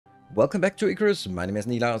Welcome back to Icarus. My name is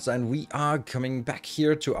Nilaus and we are coming back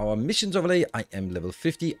here to our missions overlay. I am level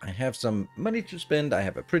 50. I have some money to spend. I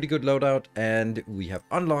have a pretty good loadout and we have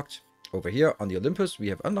unlocked over here on the Olympus. We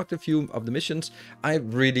have unlocked a few of the missions. I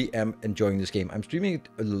really am enjoying this game. I'm streaming it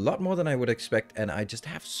a lot more than I would expect and I just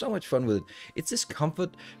have so much fun with it. It's this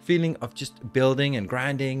comfort feeling of just building and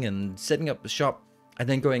grinding and setting up the shop, and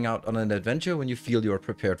then going out on an adventure when you feel you're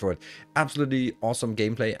prepared for it. Absolutely awesome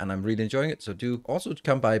gameplay, and I'm really enjoying it. So do also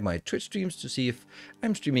come by my Twitch streams to see if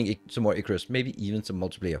I'm streaming some more Icarus, maybe even some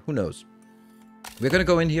multiplayer. Who knows? We're going to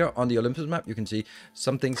go in here on the Olympus map. You can see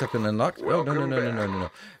some things have been unlocked. Oh,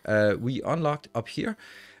 no. We unlocked up here.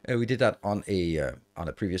 We did that on a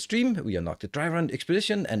previous stream. We unlocked the dry run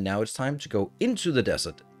expedition, and now it's time to go into the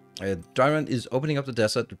desert. Dry run is opening up the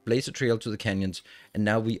desert, blaze a trail to the canyons, and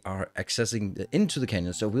now we are accessing into the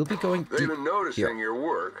canyons. So we'll be going deep. They've been noticing here. your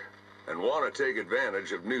work and want to take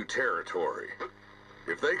advantage of new territory.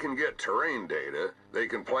 If they can get terrain data, they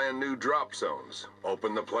can plan new drop zones,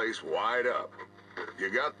 open the place wide up.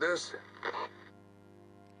 You got this?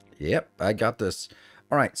 Yep, I got this.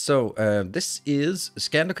 All right, so this is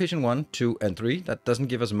scan location 1, 2, and 3. That doesn't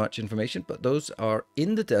give us much information, but those are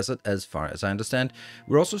in the desert as far as I understand.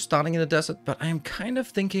 We're also starting in the desert, but I am kind of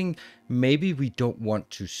thinking maybe we don't want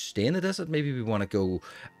to stay in the desert. Maybe we want to go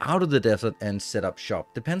out of the desert and set up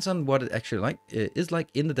shop. Depends on what it actually is like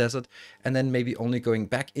in the desert, and then maybe only going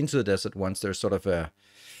back into the desert once there's sort of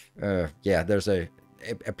there's a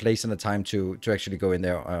place and a time to actually go in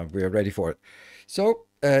there. We're ready for it. So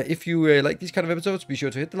if you like these kind of episodes, be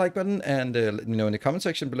sure to hit the like button and let me know in the comment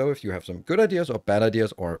section below if you have some good ideas or bad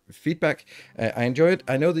ideas or feedback. I enjoy it.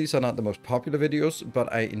 I know these are not the most popular videos,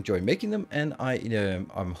 but I enjoy making them, and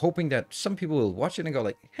I'm hoping that some people will watch it and go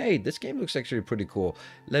like, hey, this game looks actually pretty cool.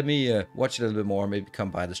 Let me watch it a little bit more, maybe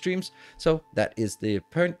come by the streams. So that is the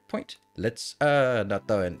point. Let's not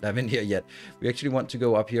dive in here yet. We actually want to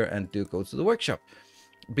go up here and go to the workshop,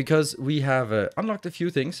 because we have unlocked a few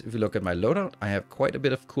things. If you look at my loadout, I have quite a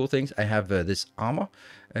bit of cool things. I have this armor,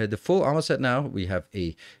 the full armor set now. We have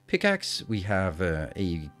a pickaxe, we have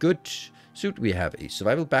a good suit, we have a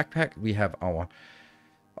survival backpack, we have our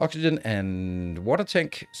oxygen and water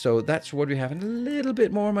tank. So that's what we have, and a little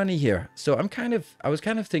bit more money here. So I was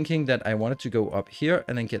kind of thinking that I wanted to go up here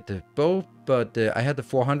and then get the bow, but I had the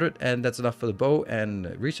 400 and that's enough for the bow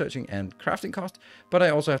and researching and crafting cost. But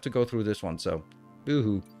I also have to go through this one, so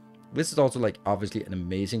boo-hoo. This is also like obviously an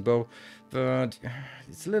amazing bow, but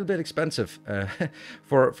it's a little bit expensive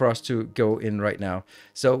for us to go in right now.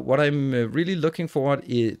 So what I'm really looking forward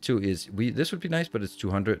to is this would be nice, but it's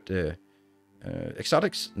 200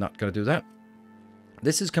 exotics. Not gonna do that.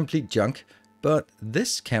 This is complete junk, but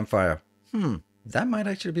this campfire, that might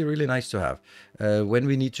actually be really nice to have when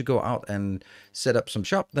we need to go out and set up some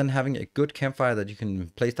shop. Then having a good campfire that you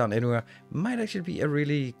can place down anywhere might actually be a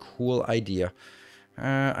really cool idea.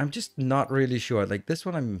 I'm just not really sure. Like this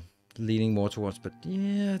one I'm leaning more towards, but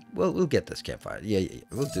yeah, well, we'll get this campfire. Yeah,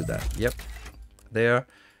 we'll do that. Yep, there,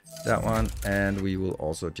 that one, and we will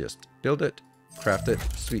also just build it, craft it,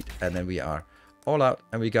 sweet, and then we are all out,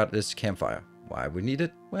 and we got this campfire. Why we need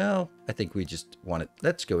it? Well, I think we just want it.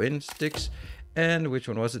 Let's go in, sticks, and which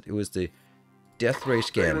one was it? It was the death ray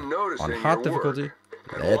scan on hard difficulty.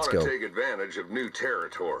 Let's go. Take advantage of new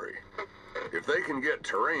territory. If they can get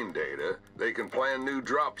terrain data, they can plan new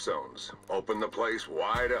drop zones, open the place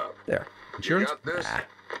wide up. There. Insurance? You got this?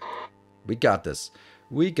 We got this.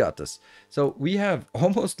 We got this. So we have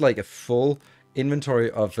almost like a full inventory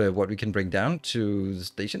of what we can bring down to the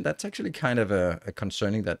station. That's actually kind of a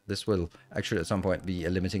concerning that this will actually at some point be a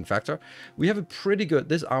limiting factor. We have a pretty good,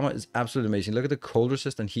 this armor is absolutely amazing. Look at the cold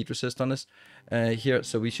resist and heat resist on this here.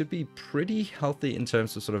 So we should be pretty healthy in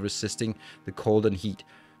terms of sort of resisting the cold and heat.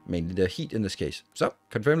 Mainly the heat in this case. So,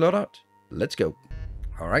 confirm loadout. Let's go.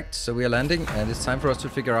 Alright, so we are landing, and it's time for us to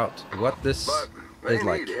figure out what this is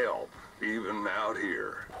like. They need help, even out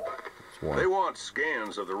here. They want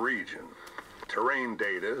scans of the region, terrain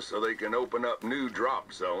data, so they can open up new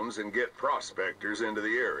drop zones and get prospectors into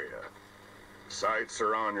the area. Sites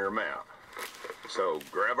are on your map. So,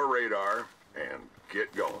 grab a radar and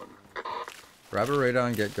get going. Grab a radar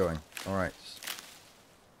and get going. Alright.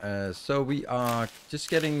 So we are just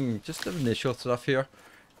getting just the initial stuff here,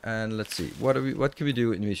 and let's see what can we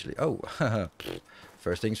do initially. Oh,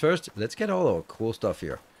 first things first, let's get all our cool stuff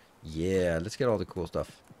here. Yeah, let's get all the cool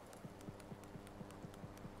stuff.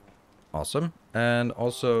 Awesome. And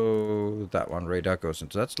also that one, radar, goes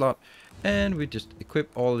into that slot, and we just equip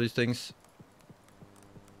all of these things.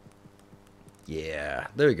 Yeah,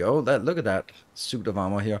 there we go. Look at that suit of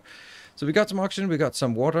armor here. So we got some oxygen, we got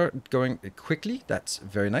some water going quickly. That's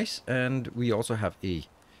very nice. And we also have a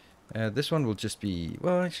This one will just be,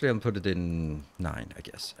 well, actually I'll put it in 9, I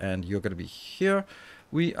guess. And you're going to be here.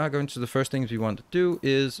 We are going to, the first things we want to do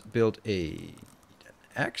is build an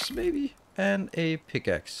axe maybe, and a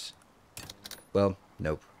pickaxe. Well,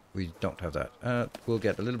 nope, we don't have that. We'll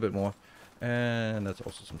get a little bit more. And that's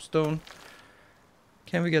also some stone.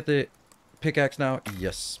 Can we get the pickaxe now?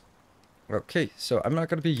 Yes. Okay, so I'm not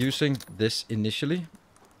going to be using this initially.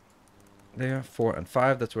 There, 4 and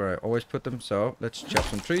 5, that's where I always put them. So let's chop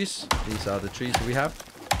some trees. These are the trees that we have.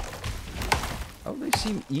 Oh, they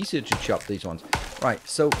seem easier to chop, these ones. Right,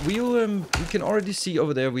 so we can already see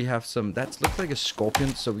over there we have some, that looks like a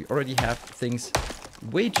scorpion. So we already have things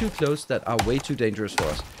way too close that are way too dangerous for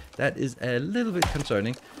us. That is a little bit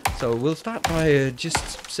concerning. So we'll start by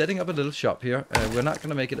just setting up a little shop here. We're not going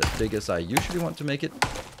to make it as big as I usually want to make it,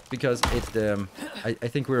 because it, I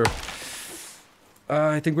think we're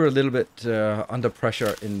a little bit under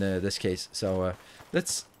pressure in this case. So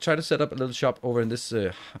let's try to set up a little shop over in this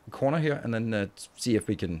corner here, and then see if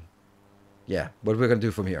we can, yeah, what we're gonna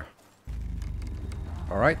do from here.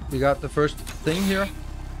 All right, we got the first thing here.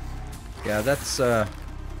 Yeah, that's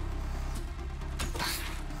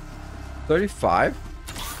 35.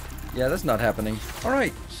 Yeah, that's not happening. All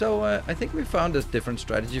right, so I think we found a different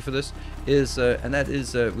strategy for this, and that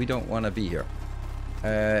is we don't want to be here.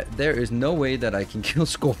 There is no way that I can kill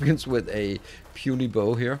scorpions with a puny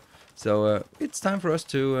bow here. So it's time for us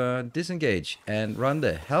to disengage and run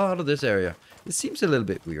the hell out of this area. It seems a little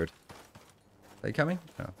bit weird. Are they coming?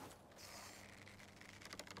 No.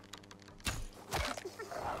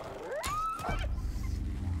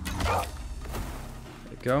 There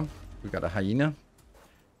we go. We got a hyena.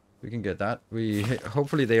 We can get that.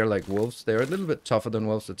 Hopefully they are like wolves. They're a little bit tougher than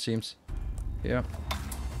wolves, it seems. Yeah.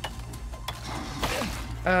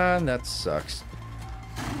 And that sucks.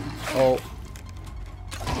 Oh.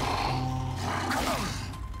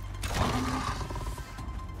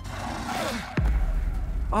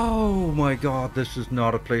 Oh my god, this is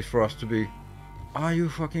not a place for us to be. Are you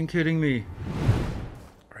fucking kidding me?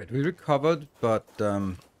 Alright, we recovered, but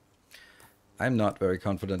I'm not very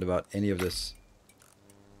confident about any of this.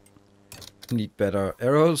 Need better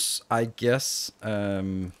arrows, I guess.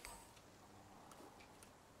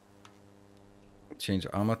 Change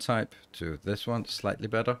armor type to this one, slightly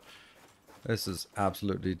better. This is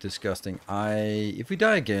absolutely disgusting. If we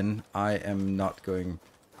die again, I'm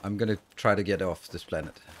gonna try to get off this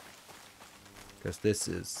planet, because this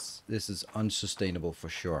is unsustainable for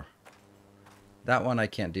sure. That one I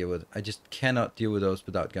can't deal with. I just cannot deal with those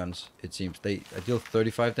without guns. It seems I deal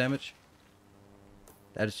 35 damage.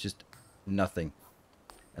 That is just nothing.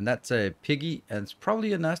 And that's a piggy, and it's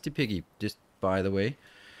probably a nasty piggy, just by the way.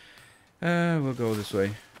 We'll go this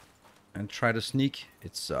way and try to sneak.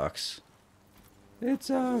 It sucks. It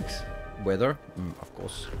sucks. Weather, of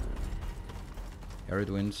course.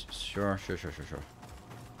 Arid winds, sure.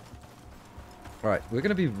 Alright, we're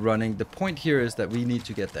gonna be running. The point here is that we need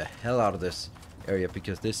to get the hell out of this area,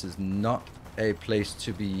 because this is not a place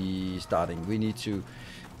to be starting. We need to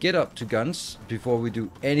get up to guns before we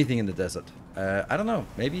do anything in the desert. I don't know.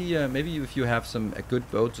 Maybe if you have a good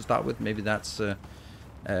bow to start with, maybe that's a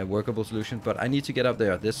workable solution. But I need to get up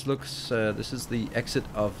there. This looks. This is the exit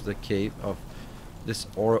of the cave of this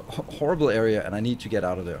horrible area, and I need to get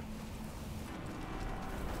out of there.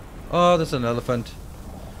 Oh, there's an elephant.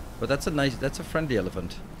 But that's a friendly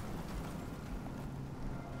elephant.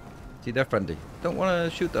 See, they're friendly. Don't want to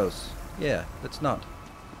shoot those. Yeah, let's not.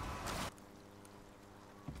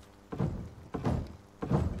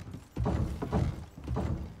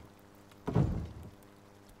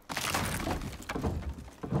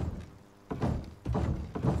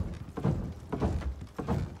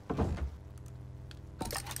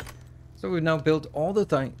 So we've now built all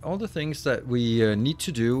the things that we need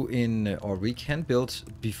to do or we can build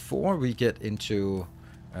before we get into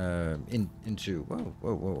there,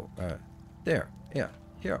 yeah,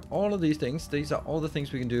 here. All of these things. These are all the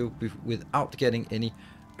things we can do without getting any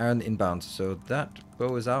iron inbound. So that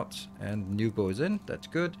bow is out and new bow is in. That's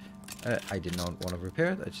good. I did not want to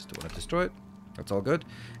repair it. I just want to destroy it. That's all good.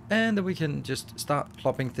 And then we can just start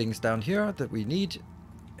plopping things down here that we need.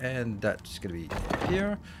 And that's gonna be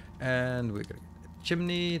here. And we're gonna get a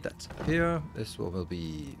chimney, that's up here. This one will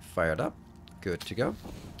be fired up. Good to go.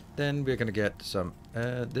 Then we're gonna get some,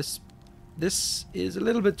 this is a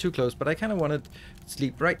little bit too close, but I kind of want to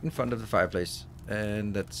sleep right in front of the fireplace.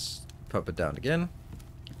 And let's pop it down again.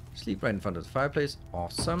 Sleep right in front of the fireplace,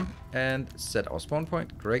 awesome. And set our spawn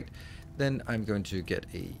point, great. Then I'm going to get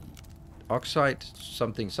a oxide,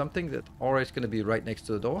 something that always gonna be right next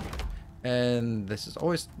to the door. And this is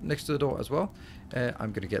always next to the door as well.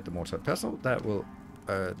 I'm going to get the mortar and pestle. That will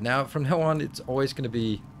now from now on, it's always going to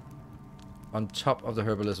be on top of the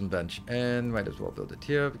herbalism bench, and might as well build it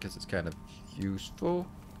here because it's kind of useful.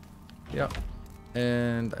 Yeah,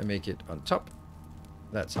 and I make it on top.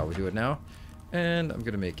 That's how we do it now. And I'm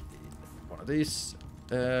going to make one of these.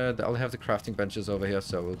 I'll have the crafting benches over here,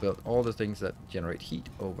 so we'll build all the things that generate heat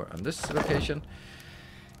over on this location.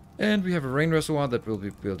 And we have a rain reservoir that we'll be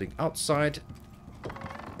building outside.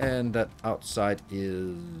 And that outside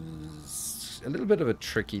is a little bit of a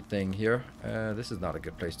tricky thing here. This is not a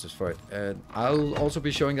good place just for it. And I'll also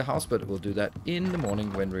be showing the house, but we'll do that in the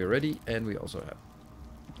morning when we're ready. And we also have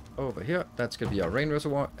over here, that's going to be our rain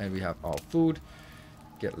reservoir. And we have our food.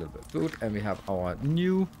 Get a little bit of food. And we have our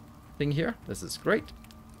new thing here. This is great.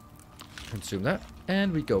 Consume that.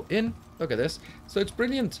 And we go in. Look at this. So it's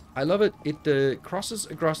brilliant. I love it. It crosses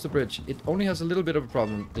across the bridge. It only has a little bit of a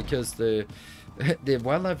problem because the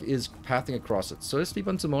wildlife is pathing across it. So let's sleep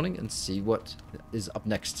until morning and see what is up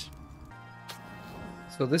next.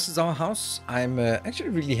 So this is our house. I'm actually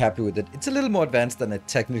really happy with it. It's a little more advanced than it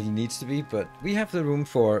technically needs to be, but we have the room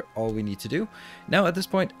for all we need to do. Now at this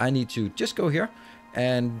point, I need to just go here.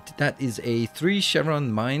 And that is a 3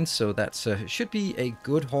 chevron mine, so that should be a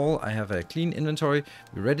good haul. I have a clean inventory.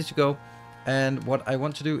 We're ready to go. And what I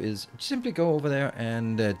want to do is simply go over there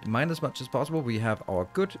and mine as much as possible. We have our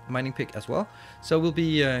good mining pick as well. So we'll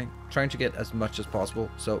be trying to get as much as possible.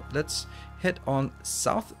 So let's head on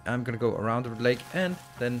south. I'm going to go around the lake and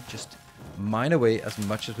then just mine away as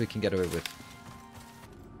much as we can get away with.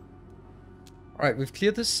 Alright, we've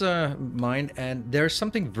cleared this mine, and there's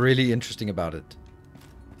something really interesting about it.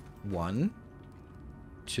 1,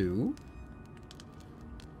 2,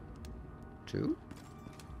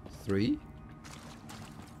 3,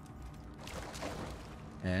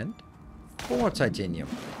 and 4 titanium.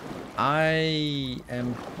 I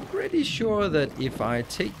am pretty sure that if I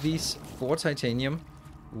take these 4 titanium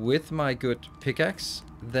with my good pickaxe,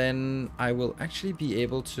 then I will actually be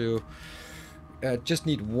able to just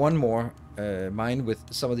need one more mine with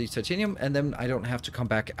some of these titanium, and then I don't have to come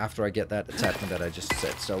back after I get that attachment that I just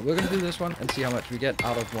said. So we're going to do this one and see how much we get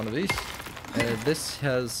out of one of these. This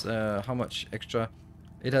has how much extra?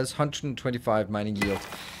 It has 125 mining yield.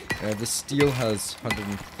 The steel has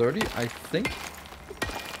 130, I think.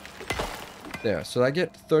 There, so I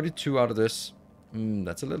get 32 out of this.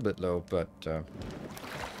 That's a little bit low, but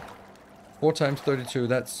 4 times 32,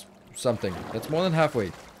 that's something. That's more than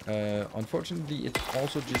halfway. Unfortunately, it's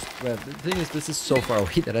also just, well, the thing is, this is so far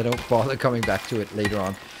away that I don't bother coming back to it later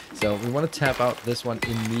on. So we want to tap out this one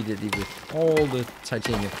immediately with all the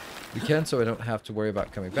titanium we can, so I don't have to worry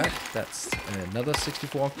about coming back. That's another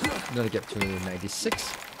 64. I'm gonna get to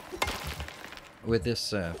 96 with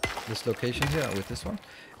this this location here, with this one.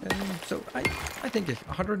 So I think it's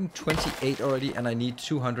 128 already, and I need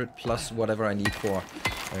 200 plus whatever I need for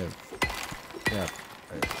I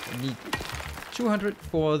need 200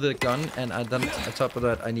 for the gun, and then on top of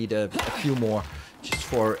that I need a few more just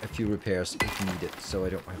for a few repairs if needed, so I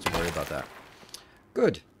don't have to worry about that.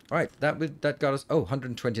 Good. All right, that got us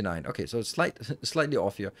 129. Okay, so it's slightly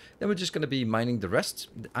off here. Then we're just going to be mining the rest.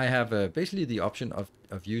 I have basically the option of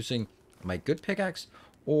using my good pickaxe,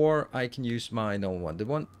 or I can use my normal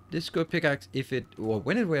one. This good pickaxe,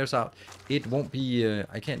 when it wears out, it won't be,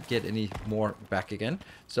 I can't get any more back again.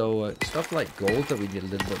 So stuff like gold that we need a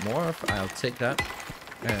little bit more of, I'll take that.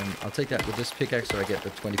 And I'll take that with this pickaxe, so I get the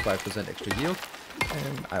 25% extra yield.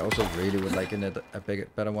 And I also really would like a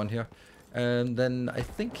better one here. And then I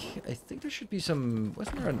think there should be some,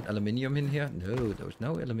 wasn't there an aluminium in here? No, there was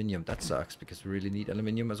no aluminium. That sucks, because we really need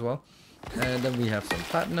aluminium as well. And then we have some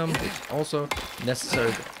platinum, which is also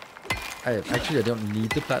necessary. Actually, I don't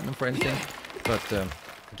need the platinum for anything, but I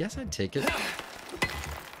guess I'd take it.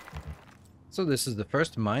 So this is the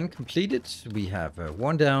first mine completed. We have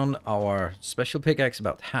worn down our special pickaxe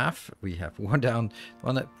about half. We have worn down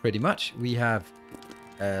on it pretty much. We have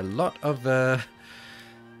a lot of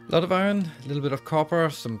iron, a little bit of copper,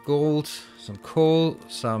 some gold, some coal,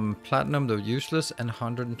 some platinum, though useless, and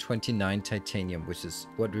 129 titanium, which is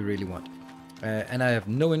what we really want. And I have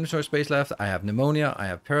no inventory space left. I have pneumonia. I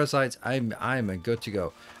have parasites. I'm good to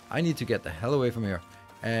go. I need to get the hell away from here.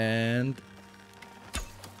 And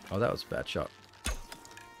oh, that was a bad shot.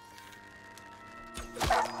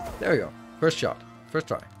 There we go. First shot. First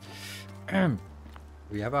try.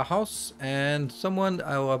 We have our house, and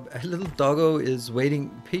a little doggo is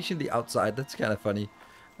waiting patiently outside. That's kind of funny.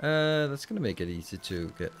 That's gonna make it easy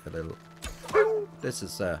to get a little. This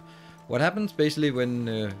is what happens basically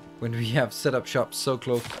when we have set up shops so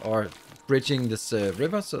close or bridging this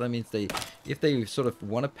river. So that means if they sort of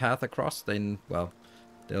want to path across, then well,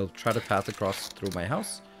 they'll try to path across through my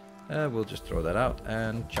house. We'll just throw that out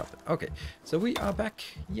and chop it. Okay, so we are back.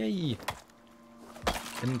 Yay!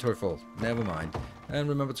 Inventory full. Never mind. And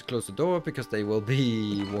remember to close the door because they will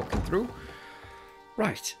be walking through.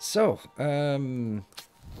 Right, so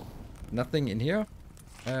nothing in here.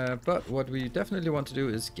 But what we definitely want to do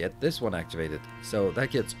is get this one activated. So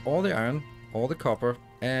that gets all the iron, all the copper,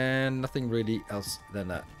 and nothing really else than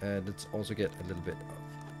that. Let's also get a little bit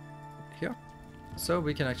of here. So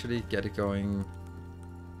we can actually get it going.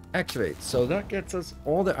 Activate. So that gets us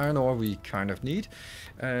all the iron ore we kind of need.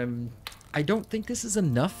 I don't think this is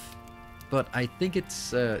enough, but I think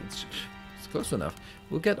it's close enough.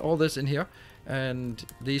 We'll get all this in here, and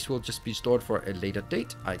these will just be stored for a later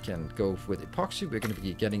date. I can go with epoxy. We're going to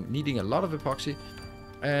be needing a lot of epoxy,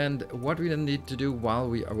 and what we then need to do while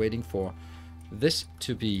we are waiting for this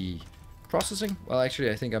to be processing. Well,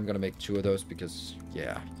 actually, I think I'm going to make 2 of those because,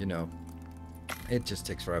 yeah, you know, it just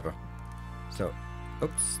takes forever. So.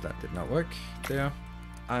 Oops, that did not work. There.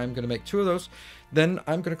 I'm going to make 2 of those. Then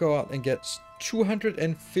I'm going to go out and get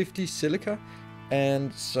 250 silica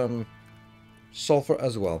and some sulfur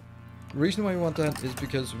as well. The reason why we want that is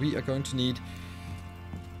because we are going to need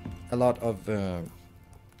a lot of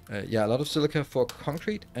silica for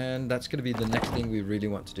concrete, and that's going to be the next thing we really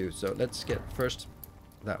want to do. So let's get first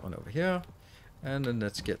that one over here, and then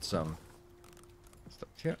let's get some stuff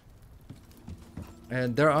here.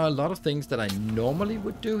 And there are a lot of things that I normally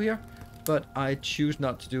would do here, but I choose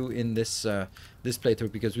not to do in this this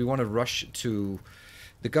playthrough because we want to rush to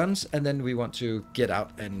the guns, and then we want to get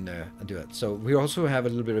out and do it. So we also have a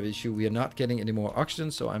little bit of issue. We are not getting any more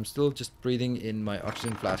oxygen, so I'm still just breathing in my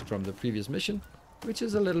oxygen flask from the previous mission, which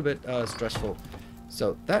is a little bit stressful.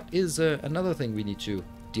 So that is another thing we need to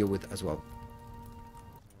deal with as well.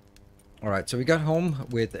 Alright, so we got home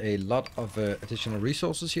with a lot of additional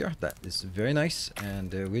resources here. That is very nice,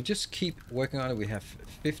 and we just keep working on it. We have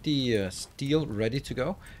 50 steel ready to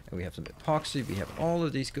go, and we have some epoxy, we have all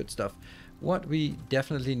of these good stuff. What we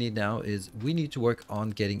definitely need now is we need to work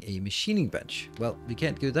on getting a machining bench. Well, we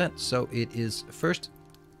can't do that, so it is first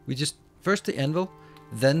the anvil,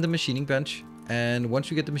 then the machining bench, and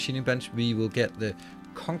once we get the machining bench, we will get the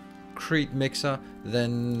concrete mixer,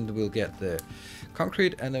 then we'll get the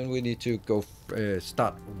concrete, and then we need to go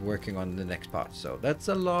start working on the next part. So that's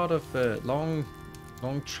a lot of long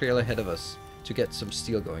trail ahead of us to get some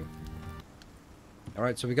steel going.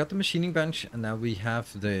 Alright, so we got the machining bench, and now we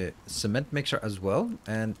have the cement mixer as well.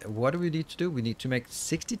 And what do we need to do? We need to make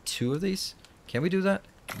 62 of these. Can we do that?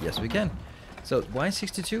 Yes, we can. So why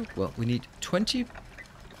 62? Well, we need 20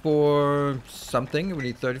 for something, we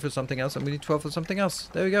need 30 for something else, and we need 12 for something else.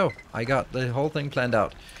 There we go. I got the whole thing planned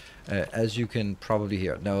out. As you can probably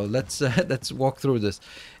hear. Now let's walk through this.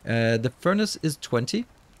 The furnace is 20,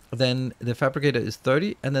 then the fabricator is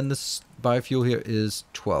 30, and then this biofuel here is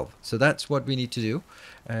 12. So that's what we need to do.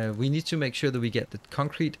 We need to make sure that we get the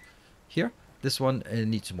concrete here. This one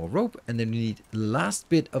needs some more rope, and then we need the last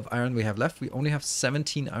bit of iron we have left. We only have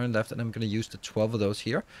 17 iron left, and I'm going to use the 12 of those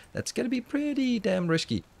here. That's going to be pretty damn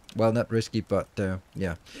risky. Well, not risky, but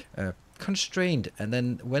yeah. Constrained. And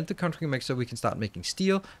then when the concrete mixer, we can start making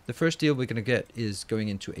steel. The first steel we're going to get is going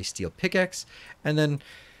into a steel pickaxe, and then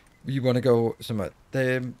we want to go somewhat.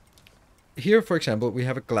 Here, for example, we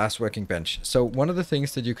have a glass working bench. So one of the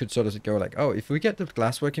things that you could sort of go like, oh, if we get the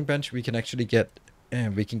glass working bench, we can actually get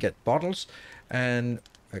bottles, and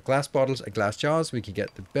glass bottles and glass jars. We can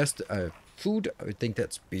get the best food. I would think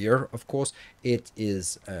that's beer, of course. It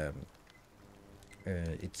is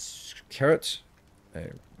it's carrots.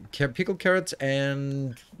 Pickled carrots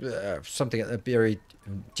and something, a berry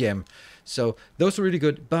jam. So those are really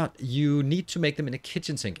good, but you need to make them in a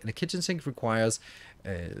kitchen sink, and a kitchen sink requires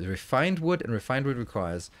refined wood, and refined wood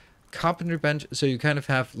requires carpentry bench. So you kind of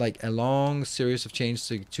have like a long series of chains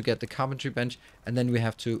to get the carpentry bench, and then we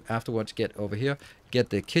have to afterwards get over here, get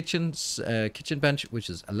the kitchen bench, which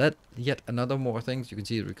is yet another more things. You can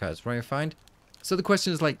see it requires refined. So the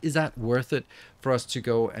question is like, is that worth it for us to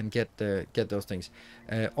go and get those things?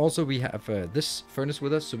 Also, we have this furnace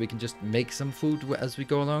with us, so we can just make some food as we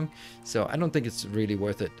go along. So I don't think it's really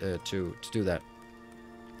worth it to do that.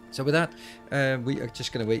 So with that, we are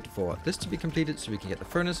just going to wait for this to be completed so we can get the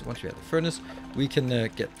furnace. Once we have the furnace, we can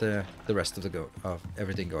get the rest of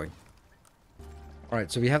everything going. Alright,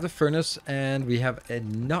 so we have the furnace, and we have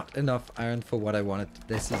not enough iron for what I wanted.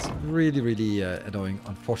 This is really, really annoying,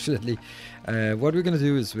 unfortunately. What we're going to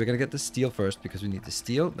do is we're going to get the steel first, because we need the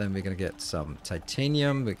steel. Then we're going to get some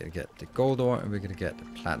titanium, we're going to get the gold ore, and we're going to get the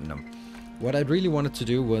platinum. What I really wanted to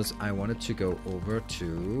do was I wanted to go over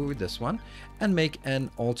to this one and make an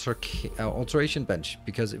alteration bench,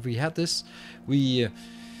 because if we had this, we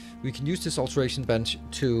we can use this alteration bench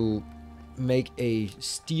to make a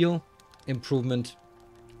steel improvement,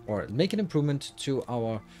 or make an improvement to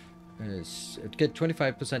our get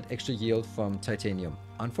 25% extra yield from titanium.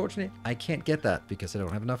 Unfortunately, I can't get that because I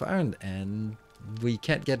don't have enough iron, and we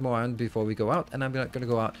can't get more iron before we go out, and I'm not going to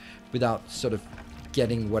go out without sort of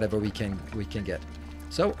getting whatever we can get.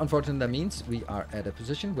 So unfortunately, that means we are at a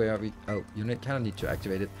position where we you kind of need to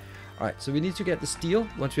activate it. All right, so we need to get the steel.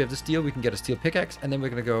 Once we have the steel, we can get a steel pickaxe, and then we're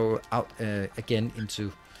going to go out again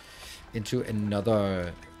into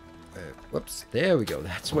another whoops, there we go.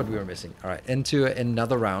 That's what we were missing. All right, into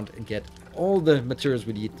another round and get all the materials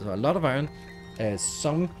we need. So a lot of iron,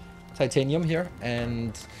 some titanium here,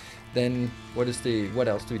 and then what else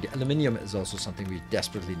do we need? Aluminium is also something we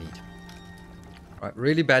desperately need. All right,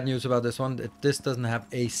 really bad news about this one. This doesn't have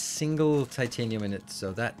a single titanium in it,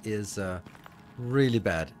 so that is really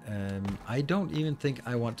bad. I don't even think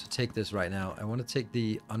I want to take this right now. I want to take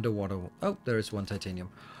the underwater one. Oh, there is one titanium.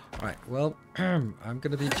 All right, well, I'm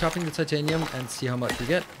going to be chopping the titanium and see how much we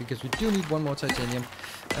get, because we do need one more titanium.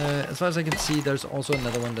 As far as I can see, there's also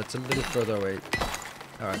another one that's a little further away.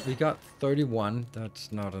 All right, we got 31.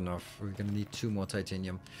 That's not enough. We're going to need 2 more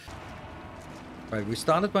titanium. All right, we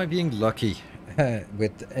started by being lucky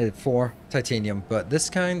with 4 titanium, but this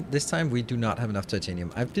time we do not have enough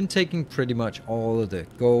titanium. I've been taking pretty much all of the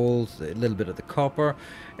gold, a little bit of the copper,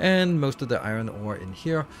 and most of the iron ore in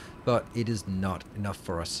here, but it is not enough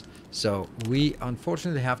for us. So we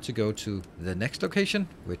unfortunately have to go to the next location,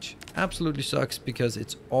 which absolutely sucks because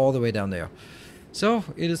it's all the way down there. So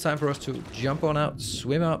it is time for us to jump on out,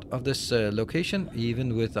 swim out of this location,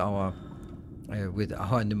 even with our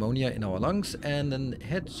pneumonia in our lungs, and then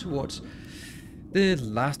head towards the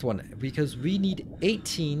last one, because we need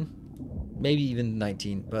 18, maybe even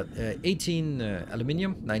 19, but 18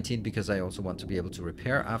 aluminium, 19 because I also want to be able to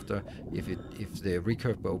repair after if the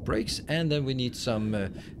recurve bow breaks, and then we need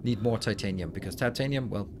need more titanium, because titanium,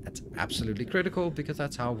 well, that's absolutely critical, because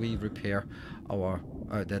that's how we repair our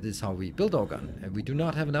that is how we build our gun, and we do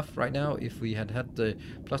not have enough right now. If we had the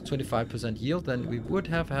plus 25% yield, then we would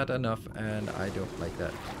have had enough, and I don't like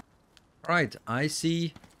that. All right, I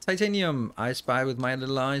see titanium. I spy with my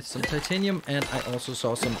little eyes some titanium, and I also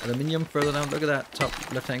saw some aluminium further down. Look at that top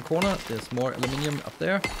left-hand corner. There's more aluminium up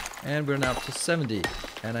there, and we're now up to 70.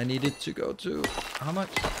 And I needed to go to how much?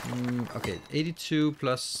 Okay, 82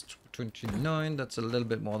 plus 29. That's a little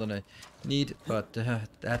bit more than I need, but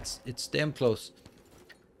it's damn close.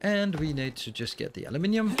 And we need to just get the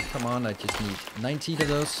aluminium. Come on, I just need 19 of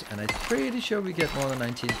those, and I'm pretty sure we get more than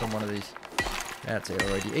 19 from one of these. That's it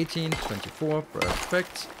already. 18, 24,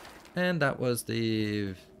 perfect. And that was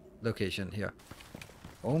the location here.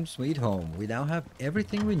 Home sweet home. We now have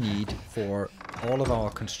everything we need for all of our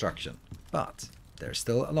construction. But there's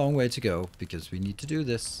still a long way to go, because we need to do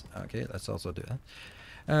this. Okay, let's also do that.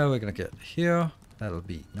 We're going to get here. That'll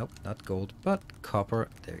be, nope, not gold, but copper.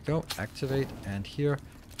 There we go. Activate. And here,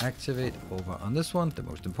 activate over on this one. The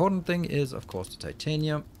most important thing is, of course, the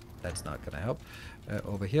titanium. That's not going to help.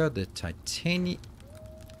 Over here, the titanium.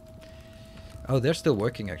 Oh, they're still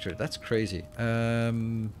working, actually. That's crazy.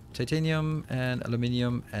 Titanium and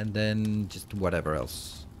aluminium, and then just whatever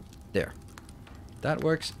else. There. That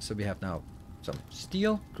works. So we have now some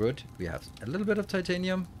steel. Good. We have a little bit of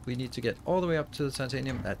titanium. We need to get all the way up to the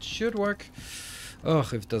titanium. That should work. Oh,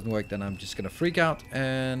 if it doesn't work, then I'm just going to freak out.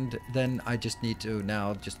 And then I just need to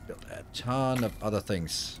now just build a ton of other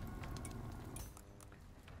things.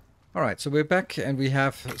 All right, so we're back, and we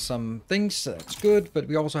have some things. That's good, but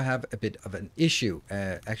we also have a bit of an issue.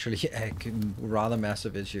 Actually, a rather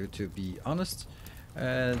massive issue, to be honest.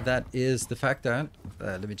 That is the fact that,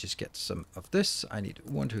 let me just get some of this. I need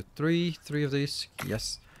 1, 2, 3, 3 of these.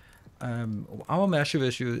 Yes. Our massive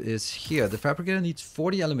issue is here. The fabricator needs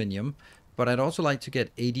 40 aluminium, but I'd also like to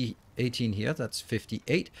get 18 here. That's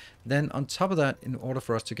 58. Then on top of that, in order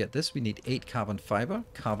for us to get this, we need 8 carbon fiber.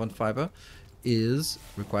 Carbon fiber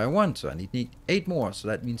require 1, so I need 8 more, so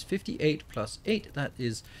that means 58 plus 8, that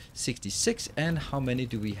is 66. And how many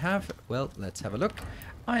do we have? Well, let's have a look.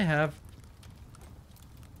 I have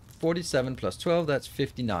 47 plus 12, that's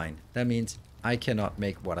 59. That means I cannot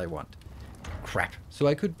make what I want. Crap. So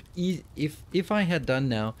I could, if I had done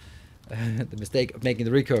now the mistake of making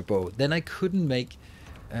the recurve bow, then I couldn't make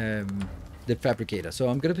the fabricator. So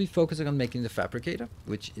I'm going to be focusing on making the fabricator,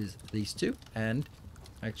 which is these 2, and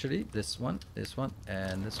actually, this one,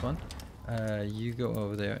 and this one. You go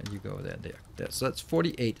over there, and you go over there. So that's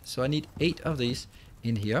 48. So I need 8 of these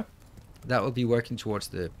in here. That will be working towards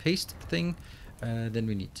the paste thing. Then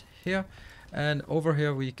we need here. And over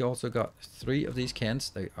here, we also got 3 of these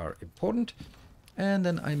cans. They are important. And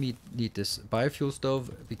then I need this biofuel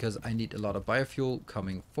stove because I need a lot of biofuel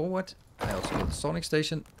coming forward. I also need the sonic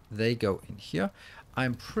station. They go in here.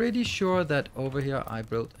 I'm pretty sure that over here I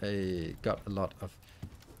got a lot of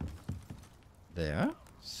there.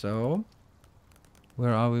 So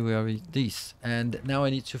where are we? Where are we? These. And now I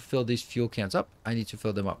need to fill these fuel cans up. I need to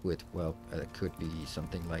fill them up with, well, it could be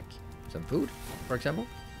something like some food, for example.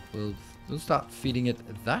 We'll start feeding it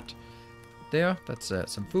that. There, that's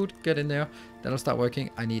some food. Get in there. That'll start working.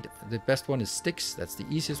 I need, the best one is sticks. That's the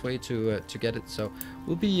easiest way to get it. So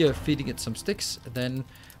we'll be feeding it some sticks. Then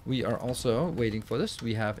we are also waiting for this.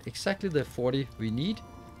 We have exactly the 40 we need.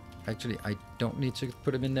 Actually, I don't need to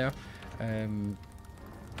put them in there.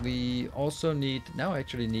 We also need, now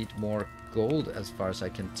actually need more gold as far as I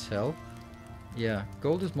can tell. Yeah,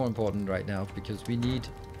 gold is more important right now because we need,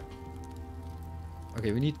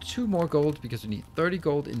 okay, we need 2 more gold because we need 30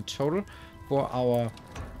 gold in total for our,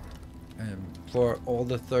 for all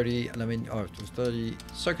the 30, I mean, 30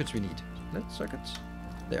 circuits we need. Let's circuits,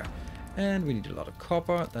 there. And we need a lot of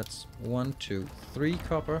copper. That's 1, 2, 3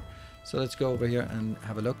 copper. So let's go over here and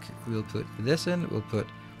have a look. We'll put this in. We'll put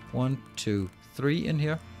 1, 2, 3 in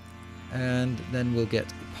here. And then we'll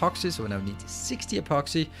get epoxy. So we now need 60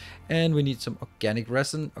 epoxy. And we need some organic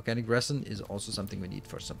resin. Organic resin is also something we need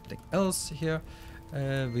for something else here.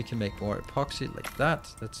 We can make more epoxy like that.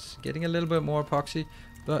 That's getting a little bit more epoxy,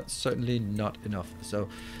 but certainly not enough. So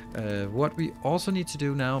what we also need to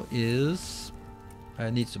do now is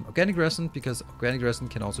need some organic resin, because organic resin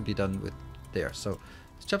can also be done with there. So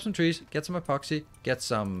let's chop some trees, get some epoxy, get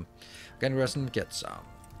some organic resin, get some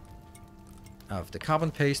of the carbon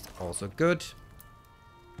paste, also good.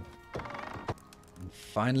 And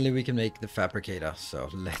finally we can make the fabricator. So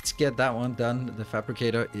let's get that one done. The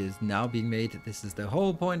fabricator is now being made. This is the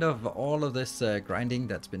whole point of all of this grinding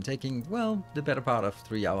that's been taking, well, the better part of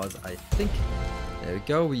 3 hours, I think. There we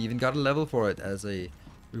go. We even got a level for it as a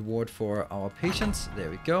reward for our patience. There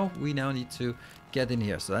we go. We now need to get in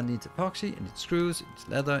here. So that needs epoxy, it needs screws, it needs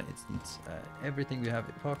leather, it needs everything. We have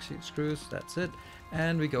epoxy, screws, that's it.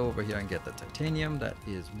 And we go over here and get the titanium. That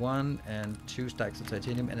is 1 and 2 stacks of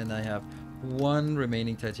titanium. And then I have 1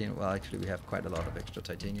 remaining titanium. Well, actually we have quite a lot of extra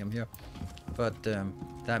titanium here. But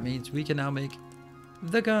that means we can now make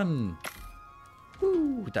the gun.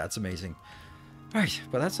 Woo, that's amazing. Right,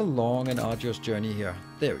 but that's a long and arduous journey here.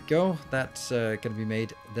 There we go. That's going to be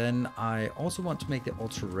made. Then I also want to make the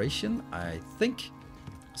alteration, I think.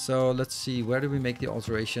 So let's see, where do we make the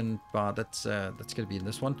alteration bar? That's going to be in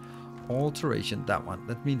this one. Alteration, that one.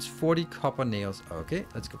 That means 40 copper nails. Okay,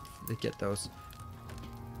 let's go. Let's get those.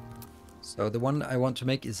 So the one I want to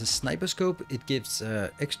make is a sniper scope. It gives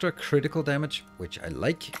extra critical damage, which I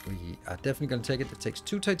like. We are definitely going to take it. It takes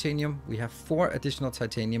 2 titanium. We have 4 additional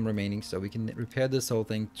titanium remaining, so we can repair this whole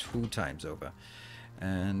thing 2 times over.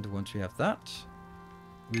 And once we have that,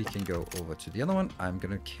 we can go over to the other one. I'm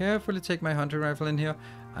going to carefully take my hunting rifle in here.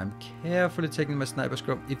 I'm carefully taking my sniper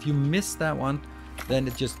scope. If you miss that one, then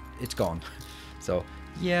it's gone. So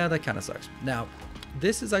yeah, that kind of sucks. Now,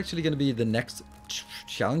 this is actually going to be the next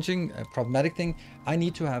challenging, problematic thing. I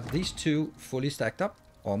need to have these 2 fully stacked up,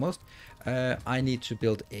 almost. I need to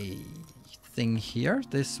build a thing here.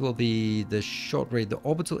 This will be the short range, the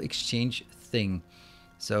orbital exchange thing.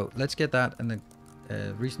 So let's get that. And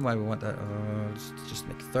the reason why we want that, let's just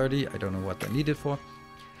make 30. I don't know what I need it for.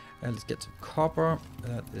 And let's get some copper.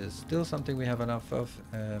 That is still something we have enough of.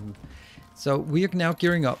 So we are now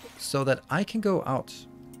gearing up so that I can go out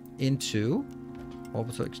into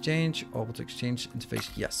orbital exchange interface,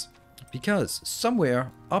 yes. Because somewhere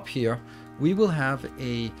up here, we will have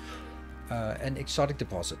an exotic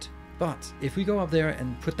deposit. But if we go up there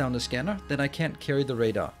and put down the scanner, then I can't carry the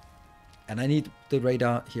radar. And I need the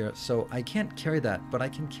radar here, so I can't carry that, but I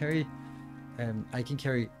can carry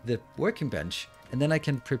the working bench. And then I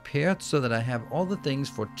can prepare so that I have all the things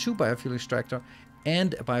for 2 biofuel extractor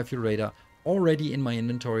and a biofuel radar already in my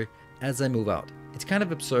inventory as I move out. It's kind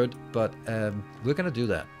of absurd, but we're gonna do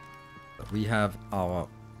that. We have our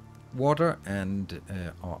water and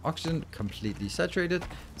our oxygen completely saturated,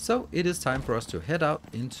 so it is time for us to head out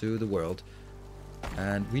into the world.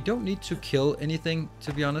 And we don't need to kill anything,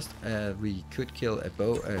 to be honest. We could kill a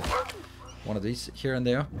bow, one of these here and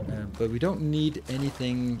there, but we don't need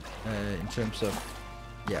anything in terms of,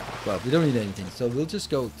 yeah, well, we don't need anything. So we'll just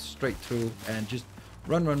go straight through and just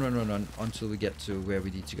run until we get to where we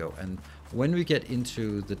need to go. And when we get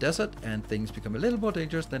into the desert and things become a little more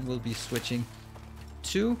dangerous, then we'll be switching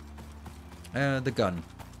to the gun.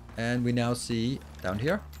 And we now see down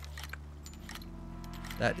here,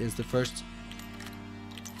 that is the first.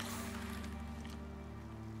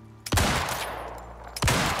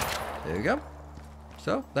 There we go.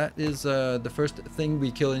 So that is the first thing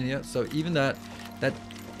we kill in here. So even that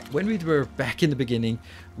when we were back in the beginning,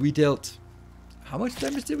 we dealt, how much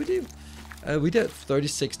damage did we do? We did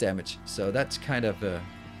 36 damage. So that's kind of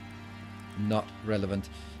not relevant.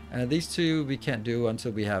 These two we can't do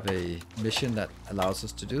until we have a mission that allows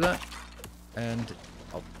us to do that. And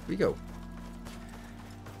up we go.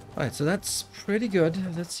 Alright, so that's pretty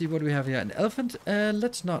good. Let's see what we have here. An elephant.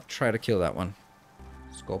 Let's not try to kill that one.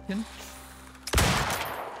 Scorpion.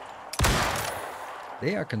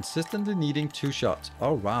 They are consistently needing 2 shots.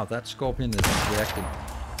 Oh wow, that scorpion is reacting.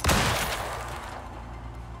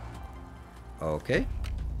 Okay.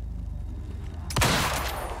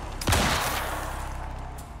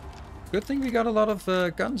 Good thing we got a lot of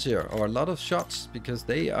guns here, or a lot of shots, because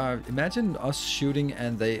they are. Imagine us shooting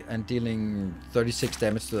and dealing 36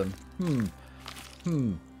 damage to them.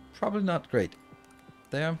 Probably not great.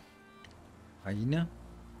 There. Hyena.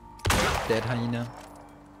 Dead hyena.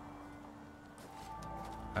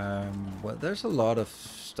 Well, there's a lot of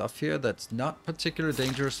stuff here that's not particularly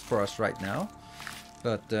dangerous for us right now.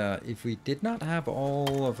 But if we did not have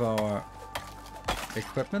all of our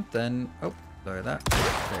equipment, then oh. Look at that.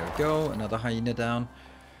 There we go. Another hyena down.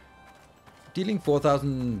 Dealing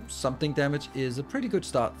 4,000 something damage is a pretty good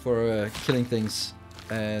start for killing things.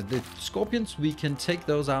 The scorpions, we can take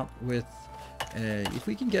those out with... if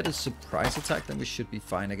we can get a surprise attack, then we should be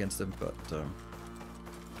fine against them. But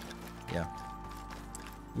yeah.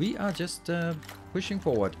 We are just pushing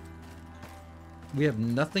forward. We have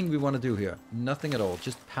nothing we want to do here. Nothing at all.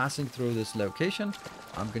 Just passing through this location.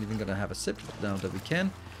 I'm even going to have a sip now that we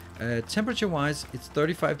can. Temperature wise, it's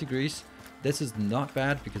 35 degrees. This is not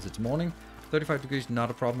bad because it's morning. 35 degrees,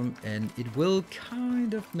 not a problem, and it will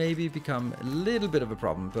kind of maybe become a little bit of a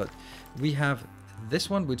problem, but we have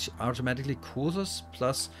this one which automatically cools us,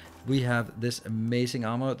 plus we have this amazing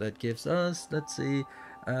armor that gives us, let's see,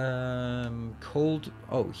 cold,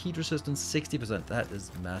 oh, heat resistance 60%. That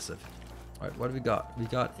is massive. All right, what do we got? We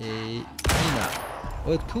got a hyena.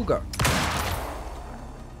 Oh, it's cougar.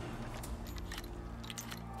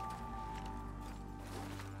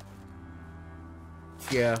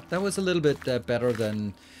 Yeah, that was a little bit better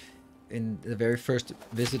than in the very first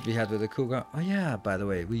visit we had with the cougar. Oh yeah, by the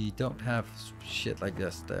way, we don't have shit like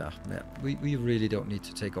this there. Man, we really don't need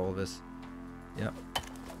to take all this. Yeah.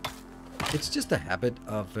 It's just a habit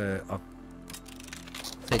of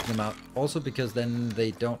taking them out. Also because then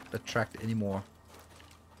they don't attract any more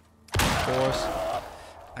force.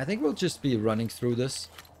 I think we'll just be running through this.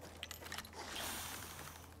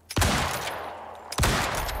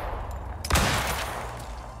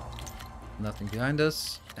 Nothing behind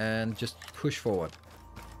us, and just push forward.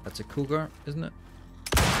 That's a cougar, isn't it?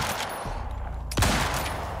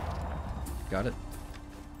 Got it.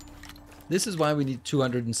 This is why we need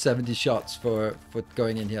 270 shots for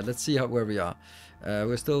going in here. Let's see where we are.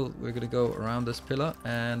 We're gonna go around this pillar,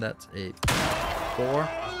 and that's a 4.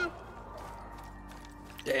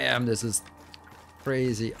 Damn, this is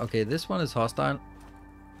crazy. Okay, this one is hostile.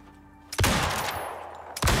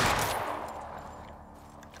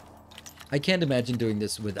 I can't imagine doing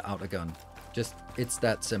this without a gun. Just, it's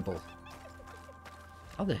that simple.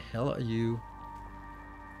 How the hell are you?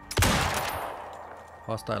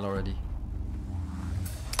 Hostile already.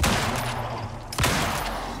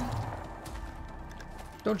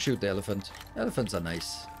 Don't shoot the elephant. Elephants are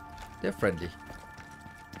nice. They're friendly.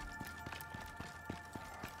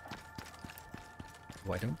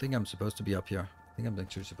 Oh, I don't think I'm supposed to be up here. I think I'm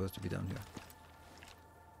actually supposed to be down here.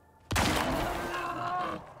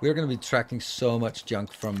 We're going to be tracking so much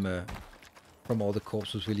junk from all the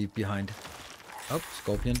corpses we leave behind. Oh,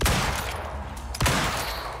 scorpion.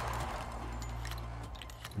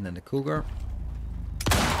 And then the cougar.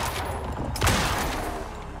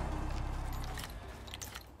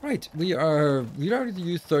 Right, we already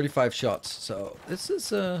used 35 shots, so this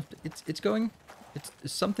is it's going.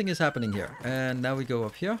 Something is happening here, and now we go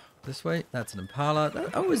up here this way. That's an impala.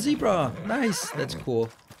 Oh, a zebra! Nice, that's cool.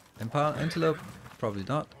 Impala, antelope. Probably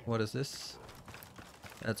not. What is this?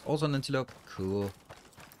 That's also an antelope. Cool.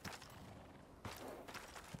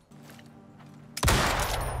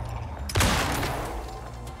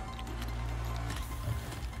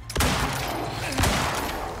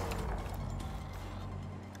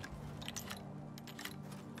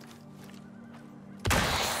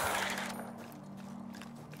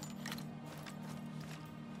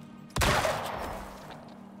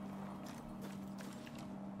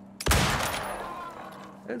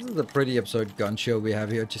 This is a pretty absurd gun show we have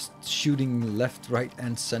here, just shooting left, right,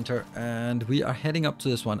 and center, and we are heading up to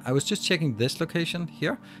this one. I was just checking this location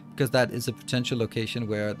here, because that is a potential location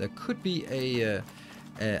where there could be a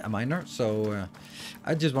a miner, so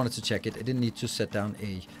I just wanted to check it. I didn't need to set down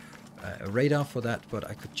a radar for that, but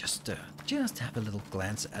I could just have a little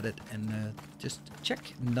glance at it and just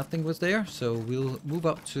check. Nothing was there, so we'll move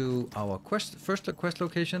up to our first quest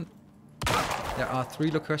location. There are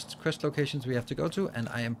 3 quest locations we have to go to, and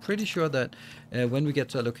I am pretty sure that when we get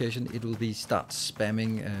to a location, it will be start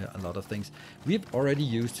spamming a lot of things. We've already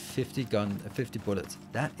used 50 bullets.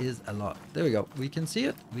 That is a lot. There we go. We can see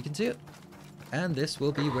it. We can see it. And this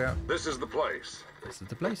will be where... This is the place. This is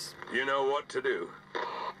the place. You know what to do.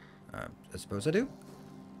 I suppose I do.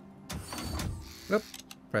 Whoop.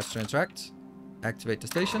 Press to interact. Activate the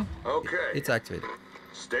station. Okay. It's activated.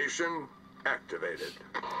 Station activated.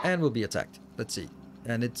 And we'll be attacked. Let's see.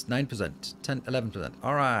 And it's 9%. 10, 11%.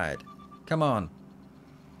 Alright. Come on.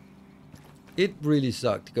 It really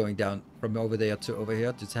sucked going down from over there to over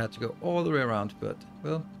here. Just had to go all the way around. But,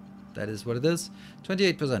 well, that is what it is.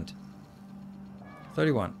 28%.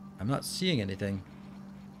 31. I'm not seeing anything.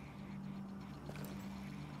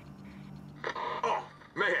 Oh,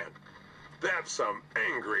 man. That's some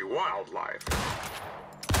angry wildlife.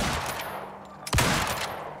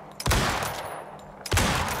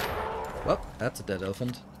 Well, that's a dead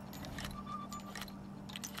elephant.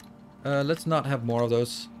 Let's not have more of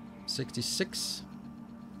those. 66.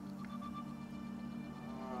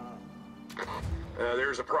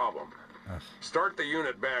 There's a problem. Ugh. Start the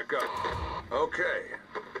unit back up. Okay.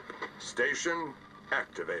 Station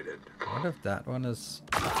activated. I wonder if that one is...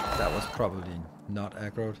 That was probably not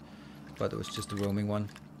aggroed, but it was just a roaming one.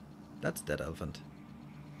 That's dead elephant.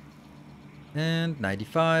 And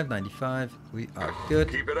 95, 95. We are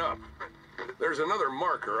good. Keep it up. There's another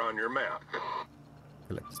marker on your map.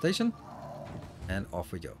 Collect the station. And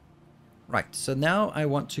off we go. Right, so now I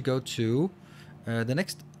want to go to... the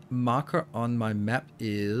next marker on my map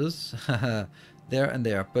is... there and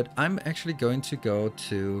there. But I'm actually going to go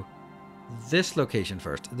to this location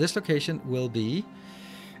first. This location will be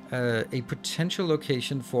a potential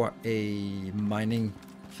location for a mining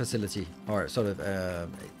facility. Or sort of a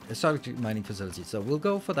solid mining facility. So we'll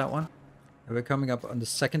go for that one. And we're coming up on the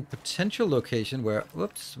second potential location where,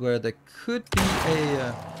 whoops, where there could be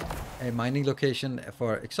a mining location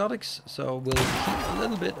for exotics. So we'll keep a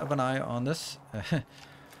little bit of an eye on this.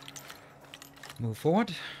 Move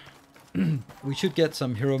forward. We should get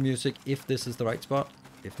some hero music if this is the right spot.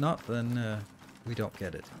 If not, then we don't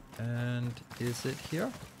get it. And is it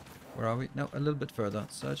here? Where are we? No, a little bit further.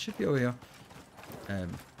 So it should be over here.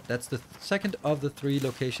 That's the second of the 3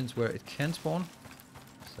 locations where it can spawn.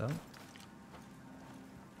 So...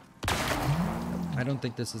 I don't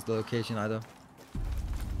think this is the location either.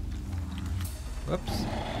 Whoops.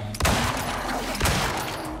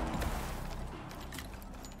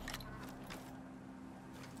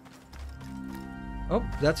 Oh,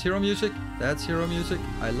 that's hero music. That's hero music.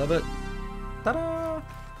 I love it. Ta-da!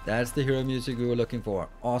 That's the hero music we were looking for.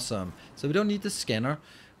 Awesome. So we don't need the scanner.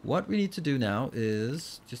 What we need to do now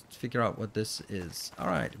is just figure out what this is.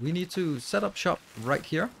 Alright, we need to set up shop right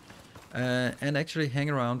here. And actually hang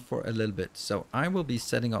around for a little bit. So I will be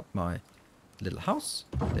setting up my little house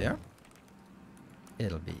there.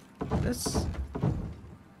 It'll be this.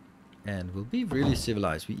 And we'll be really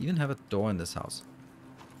civilized. We even have a door in this house.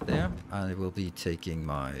 There. I will be taking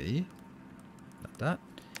my... Not that.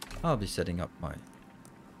 I'll be setting up my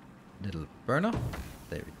little burner.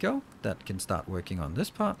 There we go. That can start working on this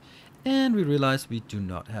part. And we realize we do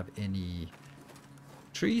not have any...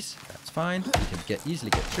 trees. That's fine. We can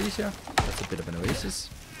easily get trees here. That's a bit of an oasis.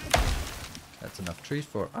 That's enough trees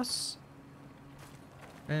for us.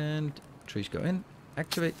 And trees go in.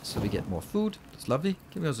 Activate so we get more food. That's lovely.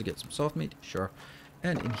 Can we also get some soft meat? Sure.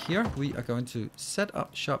 And in here we are going to set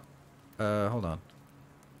up shop. Hold on.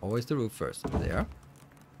 Always the roof first. There.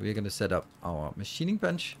 We are going to set up our machining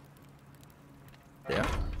bench. There.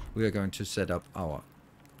 We are going to set up our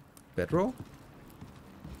bedroll.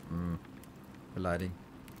 For lighting.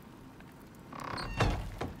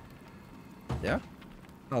 There.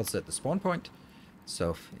 I'll set the spawn point.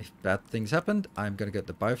 So if bad things happened, I'm gonna get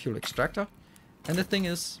the biofuel extractor. And the thing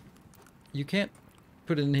is, you can't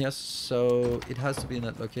put it in here, so it has to be in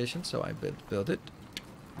that location. So I build it.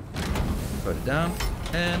 Put it down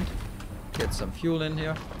and get some fuel in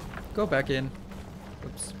here. Go back in.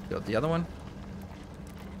 Oops, build the other one.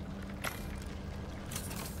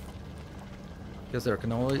 Because there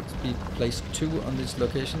can always be placed 2 on these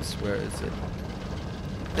locations. Where is it?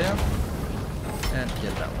 There. And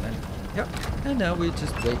get that one in. Yep. And now we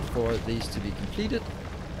just wait for these to be completed.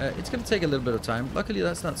 It's going to take a little bit of time. Luckily,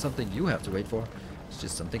 that's not something you have to wait for. It's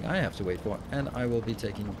just something I have to wait for. And I will be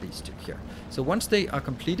taking these 2 here. So once they are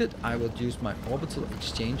completed, I will use my orbital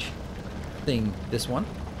exchange thing, this one,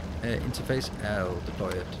 interface. I'll deploy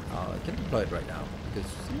it. I can deploy it right now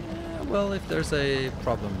because, yeah, well, if there's a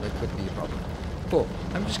problem, there could be a problem. Cool.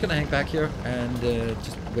 I'm just gonna hang back here and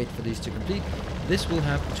just wait for these to complete. This will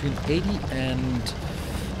have between 80 and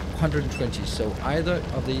 120. So either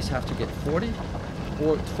of these have to get 40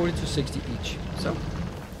 or 40 to 60 each. So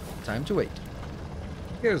time to wait.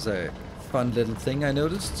 Here's a fun little thing I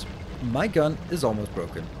noticed. My gun is almost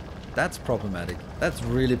broken. That's problematic. That's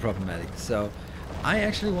really problematic. So I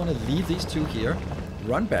actually want to leave these two here,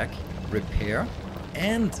 run back, repair,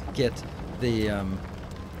 and get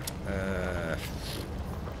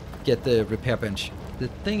the repair bench. The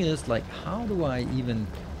thing is, like, how do I even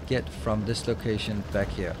get from this location back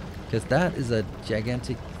here? Because that is a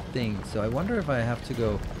gigantic thing. So I wonder if I have to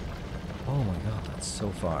go... Oh my god, that's so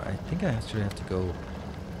far. I think I actually have to go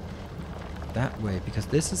that way, because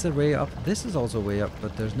this is a way up. This is also a way up,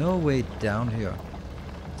 but there's no way down here.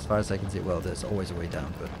 As far as I can see. Well, there's always a way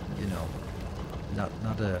down, but, you know,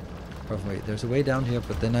 not a perfect way. There's a way down here,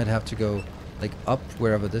 but then I'd have to go, like, up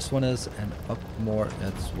wherever this one is, and up more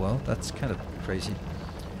as well. That's kind of crazy.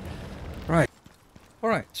 Right.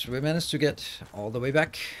 Alright, so we managed to get all the way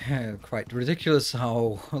back. Quite ridiculous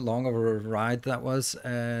how long of a ride that was.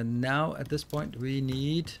 And now, at this point, we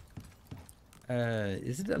need...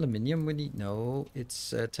 is it aluminium we need? No,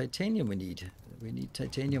 it's titanium we need. We need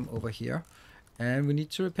titanium over here. And we need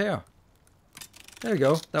to repair. There we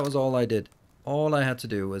go. That was all I did. All I had to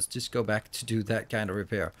do was just go back to do that kind of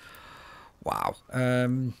repair. Wow.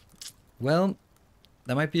 Well,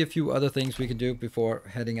 there might be a few other things we can do before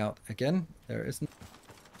heading out again. There isn't.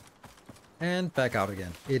 And back out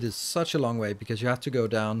again. It is such a long way because you have to go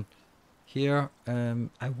down here.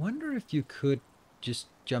 I wonder if you could just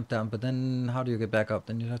jump down, but then how do you get back up?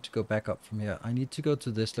 Then you have to go back up from here. I need to go to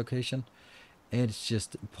this location. It's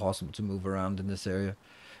just impossible to move around in this area.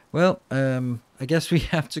 Well, I guess we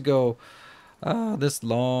have to go this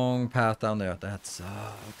long path down there. That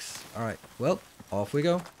sucks. Alright, well, off we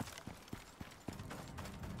go.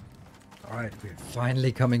 Alright, we're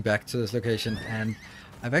finally coming back to this location, and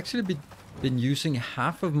I've actually been using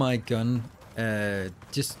half of my gun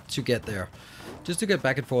just to get there. Just to get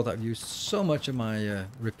back and forth. I've used so much of my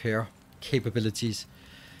repair capabilities.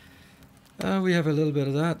 We have a little bit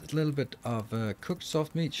of that, a little bit of cooked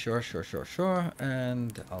soft meat, sure.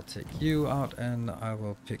 And I'll take you out and I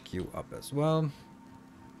will pick you up as well.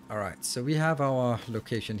 Alright, so we have our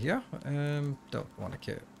location here. Don't want to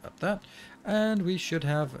care about that. And we should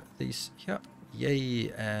have these here.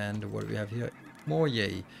 Yay. And what do we have here? More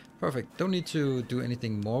yay. Perfect. Don't need to do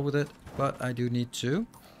anything more with it, but I do need to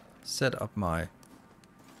set up my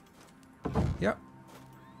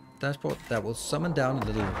dashboard. That will summon down a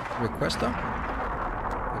little requester,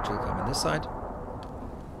 which will come on this side.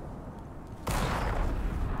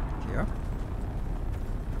 Here.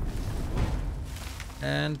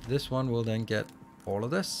 And this one will then get all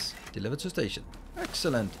of this delivered to station.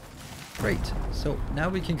 Excellent. Great. So now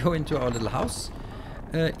we can go into our little house.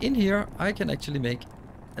 In here, I can actually make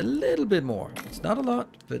a little bit more. It's not a lot,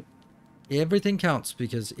 but everything counts,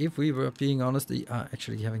 because if we were being honest, we are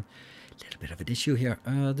actually having a little bit of an issue here.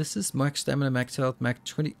 This is max stamina, max health, max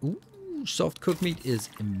 20. Ooh, soft cooked meat is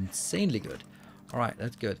insanely good. Alright,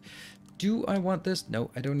 that's good. Do I want this?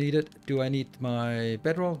 No, I don't need it. Do I need my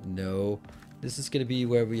bedroll? No. This is going to be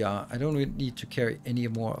where we are. I don't really need to carry any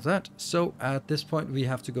more of that. So at this point, we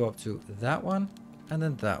have to go up to that one and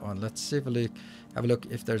then that one. Let's see if we have a look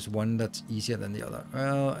if there's one that's easier than the other.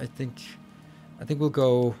 Well, I think we'll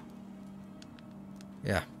go.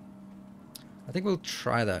 Yeah, I think we'll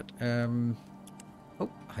try that. Oh,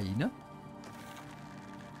 hyena.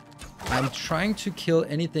 I'm trying to kill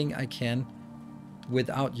anything I can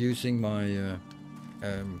without using my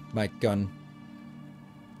my gun.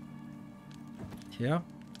 Here,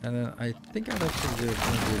 and then I think I'll actually do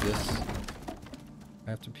this. I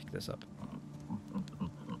have to pick this up.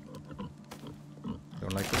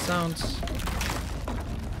 Don't like the sounds.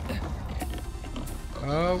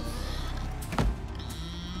 Oh.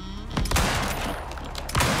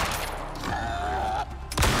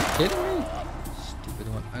 Kidding me? Stupid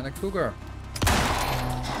one. And a cougar.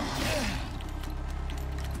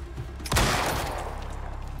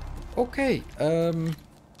 Okay.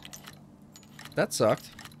 That sucked.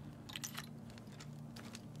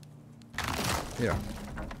 Here.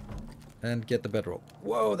 And get the bedroll.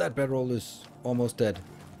 Whoa, that bedroll is almost dead.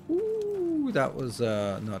 Ooh, that was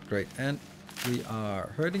not great. And we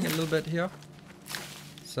are hurting a little bit here.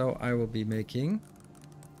 So I will be making...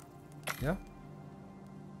 Yeah.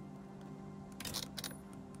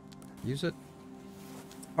 Use it.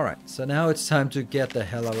 Alright, so now it's time to get the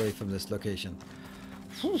hell away from this location.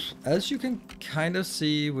 As you can kind of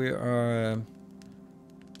see, we are...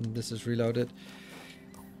 this is reloaded.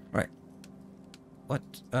 Right. What?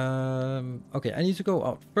 Okay, I need to go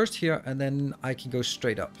out first here, and then I can go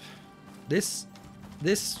straight up. This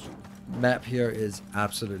map here is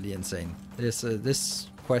absolutely insane. This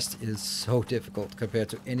quest is so difficult compared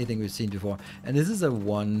to anything we've seen before, and this is a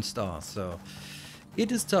 1 star, so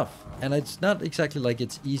it is tough. And it's not exactly like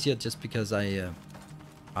it's easier just because I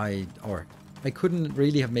couldn't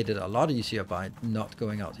really have made it a lot easier by not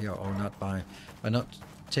going out here, or not by not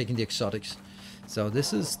taking the exotics. So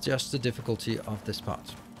this is just the difficulty of this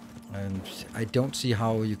part, and I don't see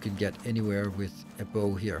how you can get anywhere with a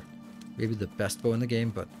bow here. Maybe the best bow in the game,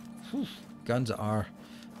 but guns are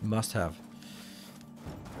must have.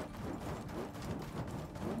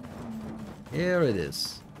 Here it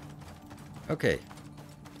is. Okay,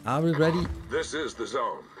 are we ready? This is the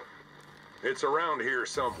zone. It's around here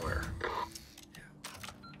somewhere.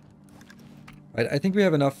 Right, I think we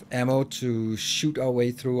have enough ammo to shoot our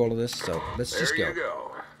way through all of this, so let's just go. There you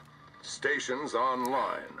go. Stations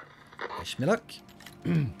online. Wish me luck.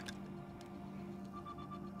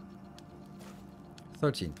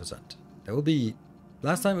 13%. There will be...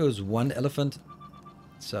 last time it was 1 elephant,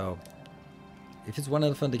 so if it's 1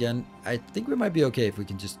 elephant again, I think we might be okay if we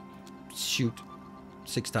can just shoot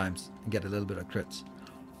 6 times and get a little bit of crits.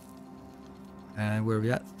 And where are we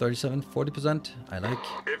at? 37, 40%. I like.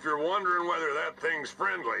 If you're wondering whether that thing's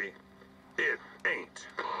friendly, it ain't.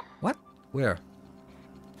 What? Where?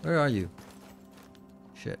 Where are you?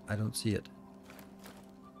 Shit, I don't see it.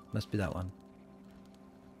 Must be that one.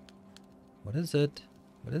 What is it?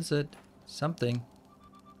 What is it? Something.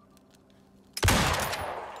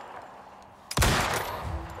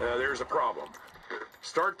 There's a problem.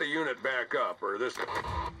 Start the unit back up, or this...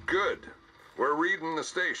 Good. We're reading the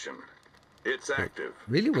station. It's active.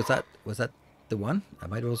 Wait, really? Was that the one? There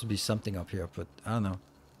might also be something up here, but I don't know.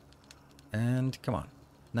 And come on.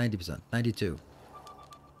 90%. 92.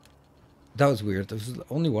 That was weird. There was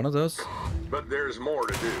only one of those. But there's more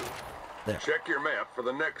to do. There. Check your map for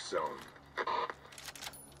the next zone.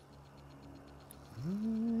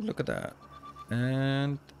 Ooh, look at that.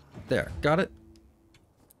 And there. Got it.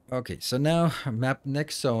 Okay, so now map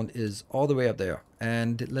next zone is all the way up there.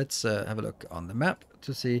 And let's have a look on the map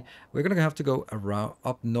to see. We're going to have to go around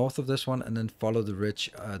up north of this one and then follow the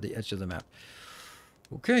ridge, the edge of the map.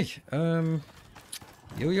 Okay.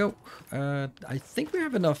 Yo. I think we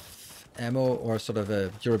have enough ammo or sort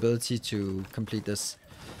of durability to complete this.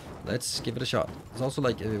 Let's give it a shot. It's also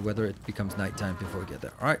like whether it becomes nighttime before we get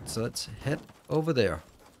there. Alright, so let's head over there.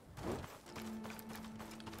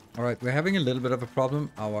 Alright, we're having a little bit of a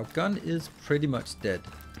problem. Our gun is pretty much dead.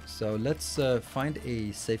 So let's find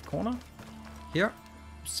a safe corner here.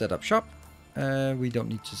 Set up shop. We don't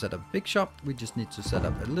need to set up a big shop. We just need to set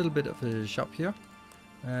up a little bit of a shop here.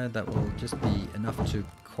 That will just be enough to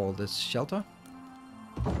call this shelter.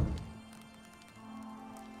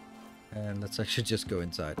 And let's actually just go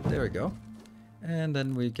inside. There we go. And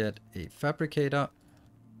then we get a fabricator.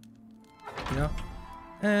 Yeah.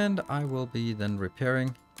 And I will be then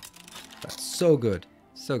repairing. That's so good.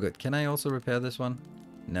 So good. Can I also repair this one?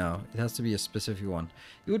 No, it has to be a specific one.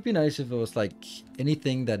 It would be nice if it was like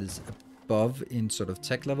anything that is above in sort of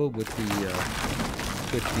tech level would be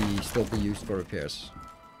still be used for repairs.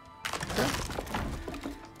 Okay.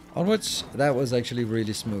 Onwards. That was actually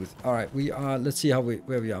really smooth. All right, we are. Let's see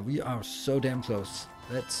where we are. We are so damn close.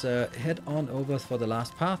 Let's head on over for the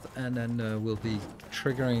last path, and then we'll be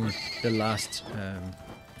triggering the last.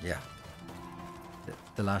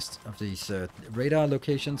 The last of these radar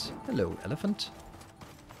locations. Hello, elephant.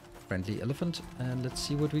 Friendly elephant. And let's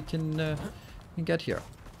see what we can get here.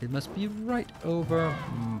 It must be right over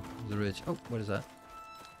the ridge. Oh, what is that?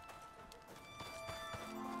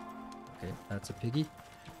 Okay, that's a piggy.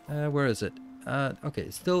 Where is it? Okay,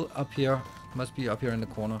 it's still up here. Must be up here in the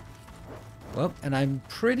corner. Well, and I'm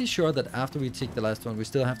pretty sure that after we take the last one, we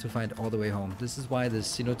still have to find all the way home. This is why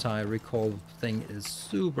this Cenotai recall thing is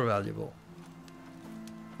super valuable.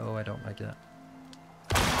 Oh, I don't like that.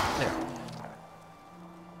 There.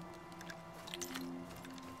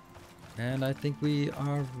 And I think we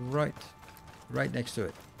are right next to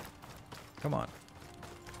it. Come on.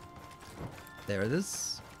 There it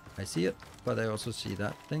is. I see it, but I also see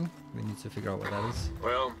that thing. We need to figure out what that is.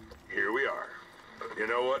 Well, here we are. You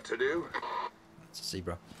know what to do? It's a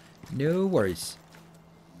zebra. No worries.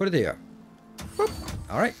 Put it here. Whoop.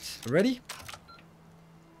 All right, ready?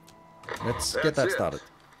 Let's get that started.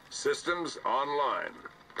 Systems online.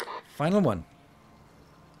 Final one.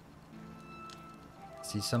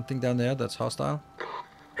 See something down there that's hostile?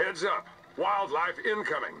 Heads up. Wildlife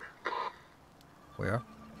incoming. Where? Are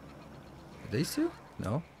these two?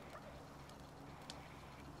 No.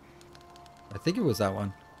 I think it was that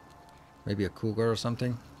one. Maybe a cougar or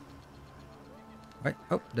something. Right.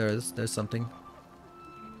 Oh, there is. There's something.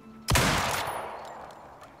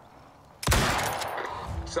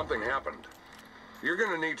 Something happened. You're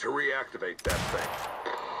gonna need to reactivate that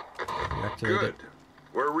thing. Reactivate Good. it.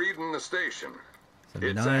 We're reading the station.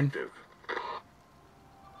 79. It's active.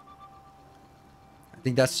 I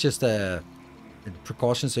think that's just a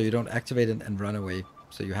precaution so you don't activate it and run away.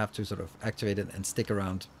 So you have to sort of activate it and stick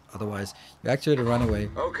around. Otherwise, you activate and run away.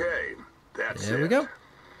 Okay, that's it. There we go.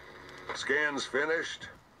 Scans finished.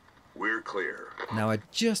 We're clear. Now I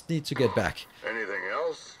just need to get back. Anything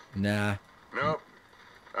else? Nah, Nope.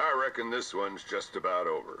 I reckon this one's just about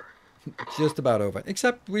over. just about over.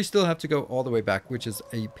 Except we still have to go all the way back, which is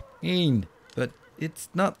a pain. But it's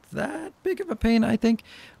not that big of a pain, I think.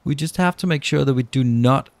 We just have to make sure that we do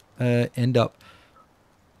not end up...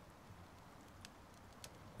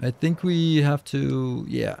 I think we have to...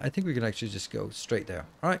 Yeah, I think we can actually just go straight there.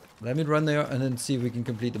 Alright, let me run there and then see if we can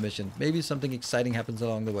complete the mission. Maybe something exciting happens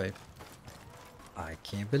along the way. I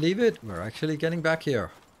can't believe it. We're actually getting back here.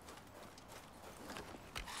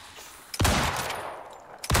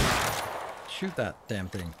 Shoot that damn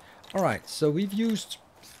thing. Alright, so we've used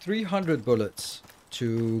 300 bullets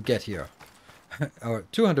to get here. Or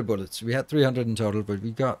 200 bullets. We had 300 in total, but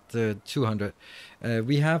we got 200.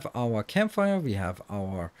 We have our campfire, we have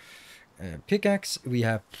our pickaxe, we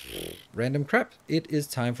have random crap. It is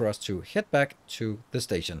time for us to head back to the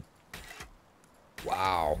station.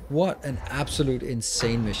 Wow, what an absolute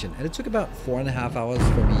insane mission. And it took about 4.5 hours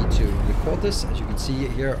for me to record this. As you can see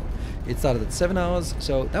here, it started at 7 hours,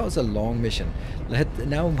 so that was a long mission.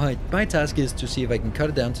 Now my task is to see if I can cut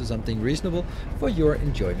it down to something reasonable for your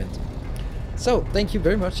enjoyment. So, thank you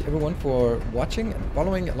very much everyone for watching and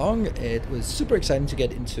following along. It was super exciting to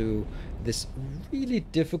get into this really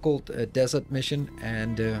difficult desert mission,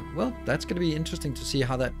 and well, that's going to be interesting to see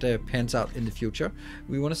how that pans out in the future.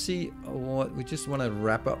 We want to see what we just want to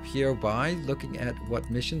wrap up here by looking at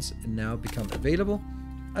what missions now become available.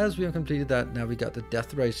 As we have completed that, now we got the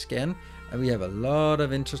death ray scan, and we have a lot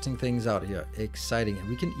of interesting things out here. Exciting. And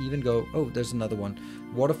we can even go, oh, there's another one.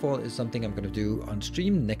 Waterfall is something I'm going to do on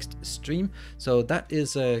stream, next stream. So that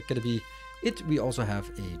is going to be it. We also have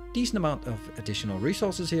a decent amount of additional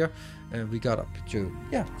resources here. We got up to,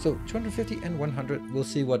 yeah, so 250 and 100. We'll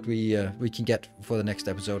see what we can get for the next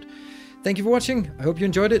episode. Thank you for watching. I hope you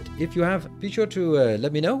enjoyed it. If you have, be sure to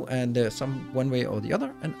let me know, and one way or the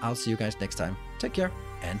other, and I'll see you guys next time. Take care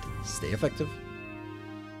and stay effective.